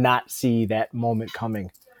 So I did not see that moment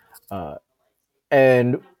coming.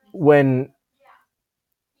 And when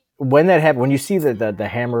that happened, when you see the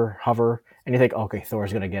hammer hover and you think, okay,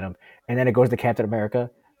 Thor's going to get him, and then it goes to Captain America,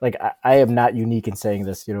 like I am not unique in saying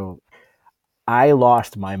this, I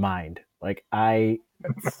lost my mind. Like yeah,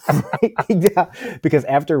 because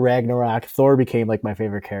after Ragnarok, Thor became like my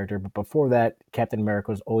favorite character, but before that, Captain America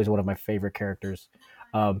was always one of my favorite characters.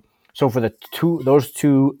 So for those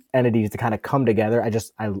two entities to kind of come together, I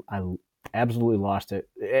absolutely lost it,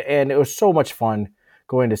 and it was so much fun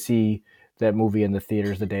going to see that movie in the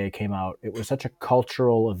theaters the day it came out. It was such a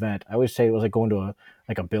cultural event. I always say it was like going to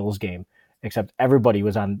a Bills game, except everybody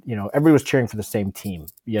was everybody was cheering for the same team.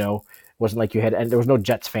 It wasn't like and there was no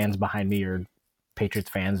Jets fans behind me or Patriots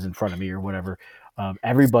fans in front of me or whatever.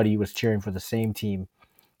 Everybody was cheering for the same team,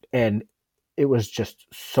 and it was just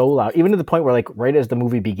so loud, even to the point where, like, right as the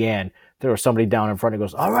movie began, there was somebody down in front and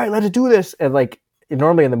goes, "All right, let's do this." And like,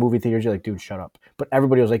 normally in the movie theaters, you're like, "Dude, shut up." But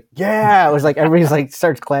everybody was like, "Yeah!" It was like everybody's like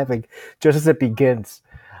starts clapping just as it begins.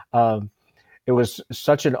 It was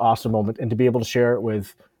such an awesome moment, and to be able to share it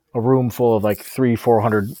with a room full of like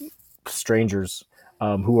 300-400 strangers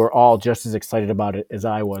who were all just as excited about it as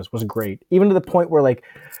I was great. Even to the point where like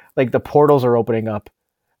the portals are opening up,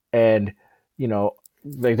 and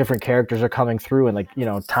the different characters are coming through, and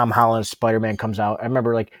Tom Holland's Spider-Man comes out. I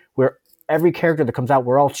remember where every character that comes out,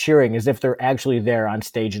 we're all cheering as if they're actually there on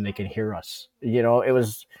stage and they can hear us. It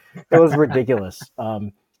was ridiculous.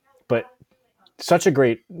 But such a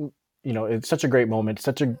great, it's such a great moment.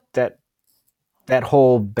 That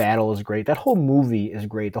whole battle is great. That whole movie is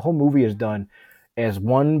great. The whole movie is done as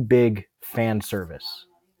one big fan service.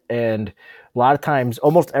 And a lot of times,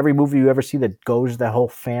 almost every movie you ever see that goes the whole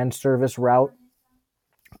fan service route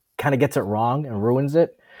kind of gets it wrong and ruins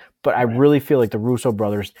it. But I really feel like the Russo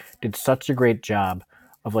brothers did such a great job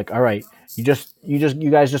of like, all right, you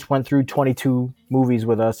guys just went through 22 movies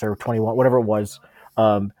with us, or 21, whatever it was,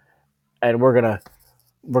 and we're gonna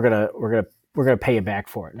pay you back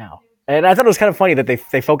for it now. And I thought it was kind of funny that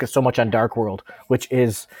they focused so much on Dark World, which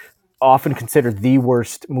is often considered the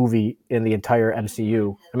worst movie in the entire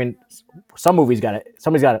MCU. I mean, someone's got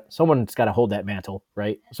to hold that mantle,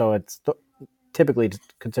 right? So it's typically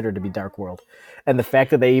considered to be Dark World, and the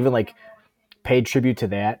fact that they even paid tribute to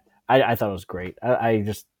that, I thought it was great.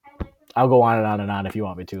 I'll go on and on if you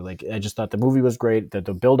want me to. I just thought the movie was great, that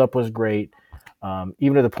the buildup was great,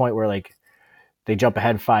 even to the point where they jump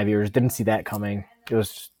ahead 5 years, didn't see that coming. It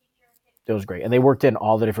was great, and they worked in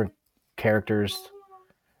all the different characters.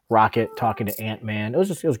 Rocket talking to Ant-Man, it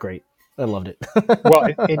was great. I loved it. Well,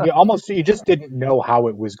 and you just didn't know how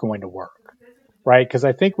it was going to work, right? Because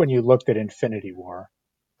I think when you looked at Infinity War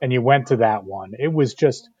and you went to that one, it was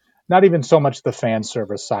just not even so much the fan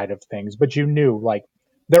service side of things, but you knew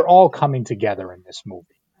they're all coming together in this movie.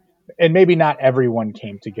 And maybe not everyone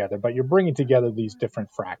came together, but you're bringing together these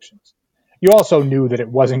different fractions. You also knew that it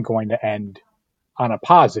wasn't going to end on a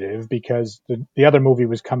positive, because the other movie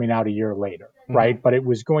was coming out a year later, right? Mm-hmm. But it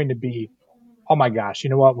was going to be, oh my gosh, you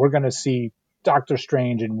know what? We're going to see Doctor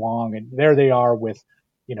Strange and Wong, and there they are with,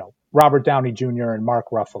 Robert Downey Jr. and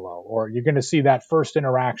Mark Ruffalo. Or you're going to see that first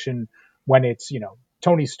interaction when it's,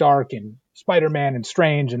 Tony Stark and Spider-Man and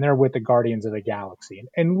Strange, and they're with the Guardians of the Galaxy.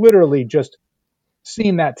 And literally just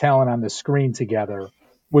seeing that talent on the screen together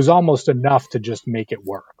was almost enough to just make it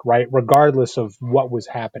work, right? Regardless of what was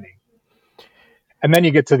happening. And then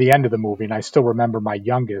you get to the end of the movie, and I still remember my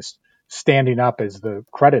youngest standing up as the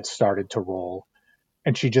credits started to roll,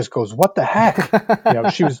 and she just goes, "What the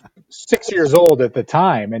heck?" She was 6 years old at the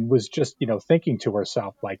time and was just, thinking to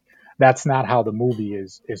herself, like, that's not how the movie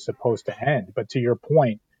is supposed to end. But to your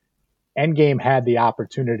point, Endgame had the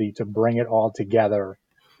opportunity to bring it all together,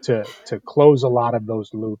 to close a lot of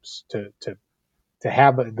those loops, to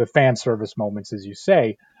have the fan service moments, as you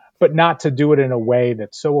say, but not to do it in a way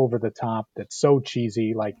that's so over the top, that's so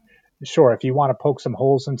cheesy. Like, sure, if you want to poke some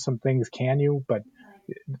holes in some things, can you? But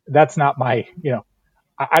that's not my,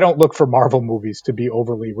 I don't look for Marvel movies to be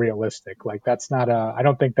overly realistic. Like, that's not I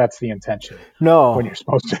don't think that's the intention. No. When you're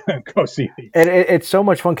supposed to go see these. It's so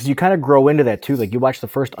much fun because you kind of grow into that too. Like, you watch the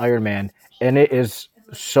first Iron Man, and it is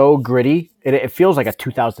so gritty. It feels like a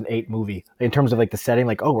 2008 movie in terms of like the setting.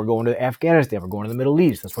 Like, oh, we're going to Afghanistan, we're going to the Middle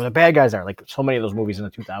East. That's where the bad guys are. Like, so many of those movies in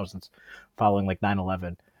the 2000s, following like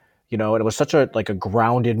 9/11. And it was such a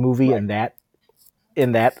grounded movie in that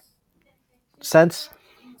sense.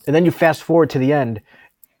 And then you fast forward to the end,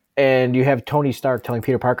 and you have Tony Stark telling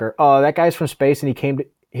Peter Parker, "Oh, that guy's from space, and he came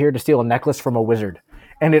here to steal a necklace from a wizard."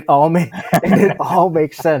 And it all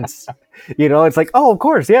makes sense. It's like, oh, of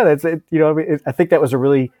course, yeah, that's it. I think that was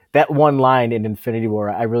that one line in Infinity War,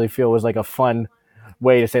 I really feel was like a fun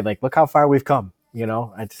way to say, like, look how far we've come.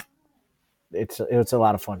 It's a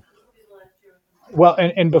lot of fun. Well,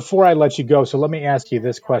 and before I let you go, so let me ask you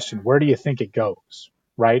this question: where do you think it goes?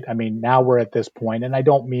 Right? I mean, now we're at this point, and I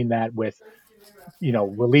don't mean that with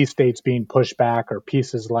release dates being pushed back or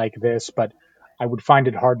pieces like this, but I would find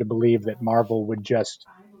it hard to believe that Marvel would just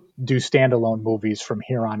do standalone movies from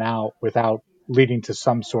here on out without leading to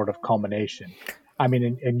some sort of culmination. I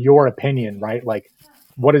mean, in your opinion, right? Like,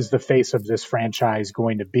 what is the face of this franchise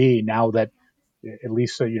going to be now that at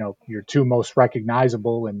least, your two most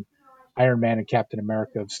recognizable and Iron Man and Captain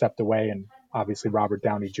America have stepped away, and obviously Robert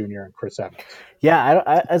Downey Jr. and Chris Evans?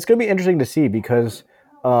 Yeah, it's going to be interesting to see because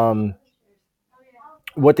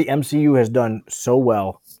what the MCU has done so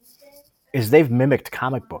well is they've mimicked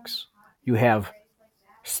comic books. You have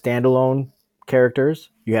standalone characters,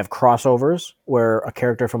 you have crossovers where a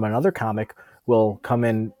character from another comic will come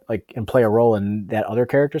in and play a role in that other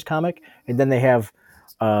character's comic, and then they have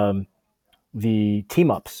the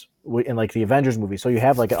team ups in like the Avengers movie. So you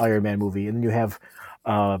have like an Iron Man movie, and then you have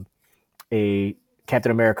a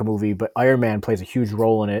Captain America movie, but Iron Man plays a huge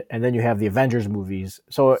role in it, and then you have the Avengers movies.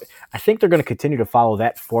 So I think they're going to continue to follow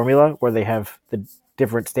that formula where they have the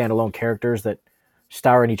different standalone characters that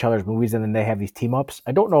star in each other's movies, and then they have these team ups.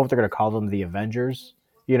 I don't know if they're going to call them the Avengers.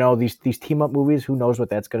 These team up movies. Who knows what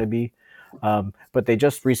that's going to be? But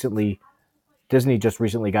Disney just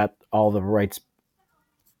recently got all the rights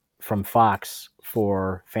from Fox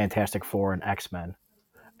for Fantastic Four and X-Men,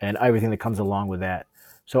 and everything that comes along with that.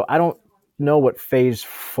 So I don't know what Phase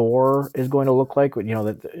 4 is going to look like.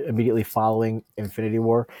 That immediately following Infinity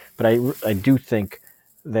War, but I do think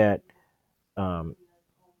that.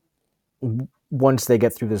 Once they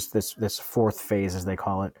get through this fourth phase, as they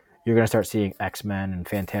call it, you're going to start seeing X-Men and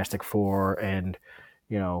Fantastic Four, and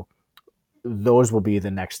those will be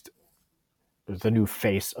the new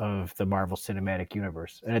face of the Marvel Cinematic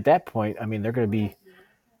Universe. And at that point, I mean, they're going to be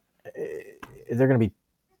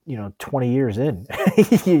 20 years in.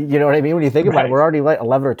 You know what I mean? When you think about it, we're already like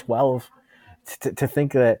 11 or 12. To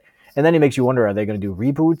think that, and then it makes you wonder: are they going to do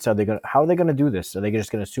reboots? How are they going to do this? Are they just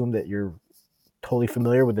going to assume that you're totally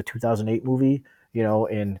familiar with the 2008 movie,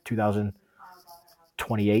 in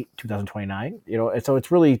 2028, 2029, and so it's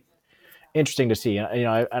really interesting to see. And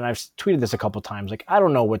I've tweeted this a couple of times. Like, I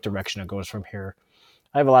don't know what direction it goes from here.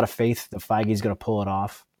 I have a lot of faith that Feige's going to pull it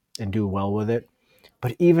off and do well with it.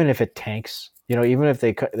 But even if it tanks, even if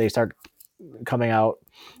they start coming out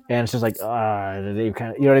and it's just like, they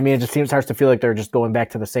kind of, what I mean? It just starts to feel like they're just going back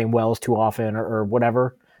to the same wells too often or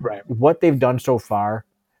whatever. Right. What they've done so far,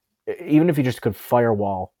 even if you just could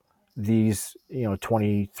firewall these,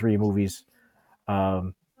 23 movies,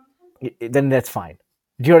 then that's fine.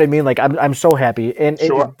 Do you know what I mean? Like, I'm so happy, and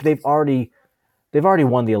sure. They've already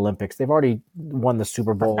won the Olympics. They've already won the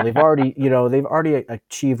Super Bowl. They've already, they've already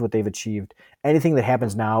achieved what they've achieved. Anything that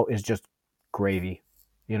happens now is just gravy,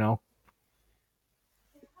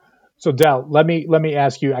 So Del, let me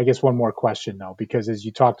ask you, I guess, one more question though, because as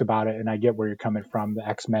you talked about it, and I get where you're coming from, the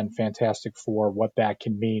X-Men, Fantastic Four, what that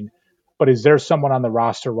can mean. But is there someone on the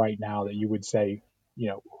roster right now that you would say,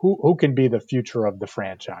 who can be the future of the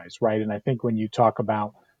franchise, right? And I think when you talk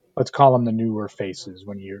about, let's call them the newer faces,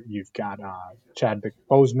 when you've got Chadwick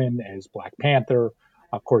Boseman as Black Panther,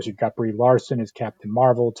 Of course, you've got Brie Larson as Captain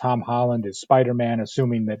Marvel, Tom Holland as Spider-Man,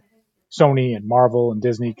 assuming that Sony and Marvel and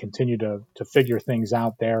Disney continue to figure things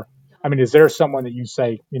out there. I mean, is there someone that you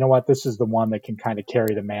say, you know what, this is the one that can kind of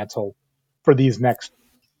carry the mantle for these next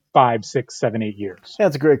 5, 6, 7, 8 years? Yeah,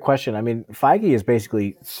 that's a great question. I mean, Feige has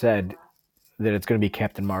basically said that it's going to be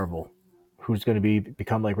Captain Marvel, who's going to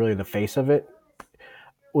become like really the face of it,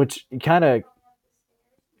 which kind of,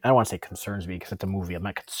 I don't want to say concerns me because it's a movie. I'm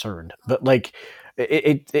not concerned, but like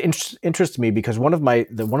it interests me because one of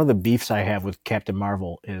the beefs I have with Captain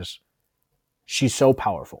Marvel is she's so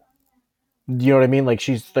powerful. You know what I mean? Like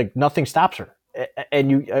she's like nothing stops her,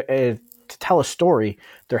 and to tell a story,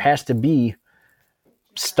 there has to be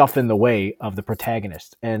stuff in the way of the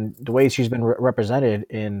protagonist, and the way she's been represented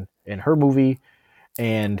in her movie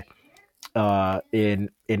and in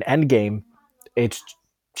Endgame,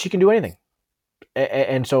 she can do anything.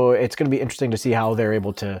 And so it's going to be interesting to see how they're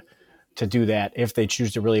able to do that if they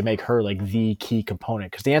choose to really make her like the key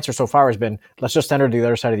component. Because the answer so far has been, let's just send her to the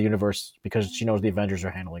other side of the universe because she knows the Avengers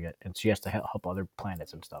are handling it and she has to help other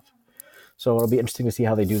planets and stuff. So it'll be interesting to see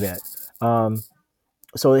how they do that.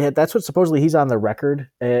 So that's what supposedly he's on the record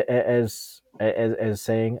as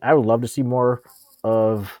saying. I would love to see more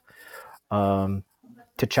of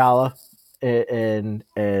T'Challa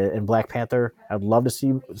and Black Panther. I'd love to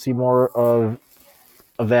see more of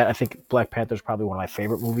that. I think Black Panther is probably one of my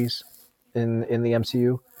favorite movies in the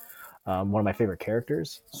MCU. One of my favorite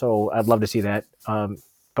characters. So I'd love to see that.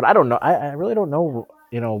 But I don't know. I really don't know.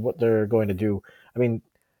 What they're going to do. I mean,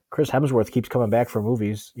 Chris Hemsworth keeps coming back for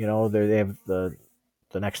movies. They have the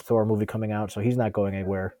next Thor movie coming out, so he's not going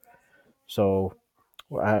anywhere. So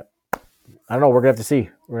I don't know. We're gonna have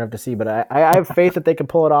to see. But I have faith that they can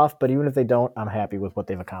pull it off. But even if they don't, I'm happy with what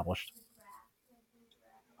they've accomplished.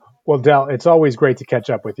 Well, Del, it's always great to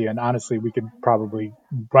catch up with you. And honestly, we could probably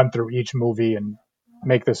run through each movie and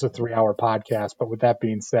make this a 3-hour podcast. But with that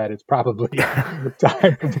being said, it's probably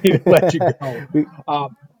time for me to let you go.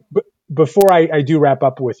 But before I do wrap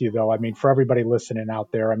up with you, though, I mean, for everybody listening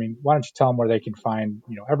out there, I mean, why don't you tell them where they can find,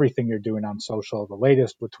 everything you're doing on social, the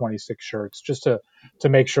latest with 26 shirts, just to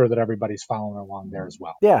make sure that everybody's following along there as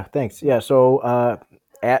well. Yeah, thanks. Yeah, so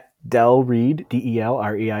at Del Reid,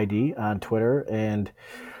 DELREID on Twitter, and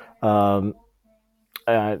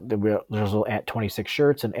there's at 26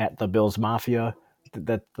 shirts and at the Bills Mafia.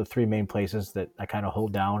 That's the three main places that I kind of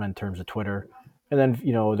hold down in terms of Twitter. And then,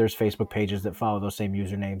 there's Facebook pages that follow those same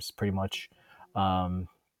usernames pretty much. Same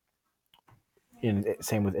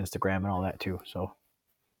with Instagram and all that too. So.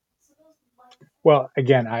 Well,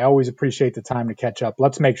 again, I always appreciate the time to catch up.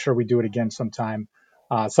 Let's make sure we do it again sometime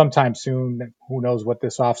soon. Who knows what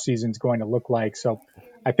this off season is going to look like. So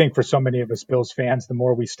I think for so many of us Bills fans, the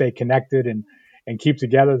more we stay connected and keep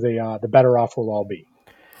together, the better off we'll all be.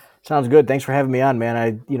 Sounds good. Thanks for having me on,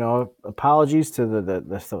 man. Apologies to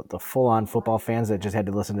the full-on football fans that just had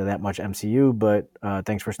to listen to that much MCU, but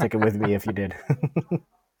thanks for sticking with me if you did.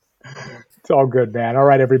 It's all good, man. All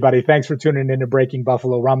right, everybody. Thanks for tuning in to Breaking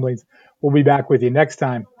Buffalo Rumblings. We'll be back with you next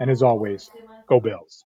time. And as always, go Bills.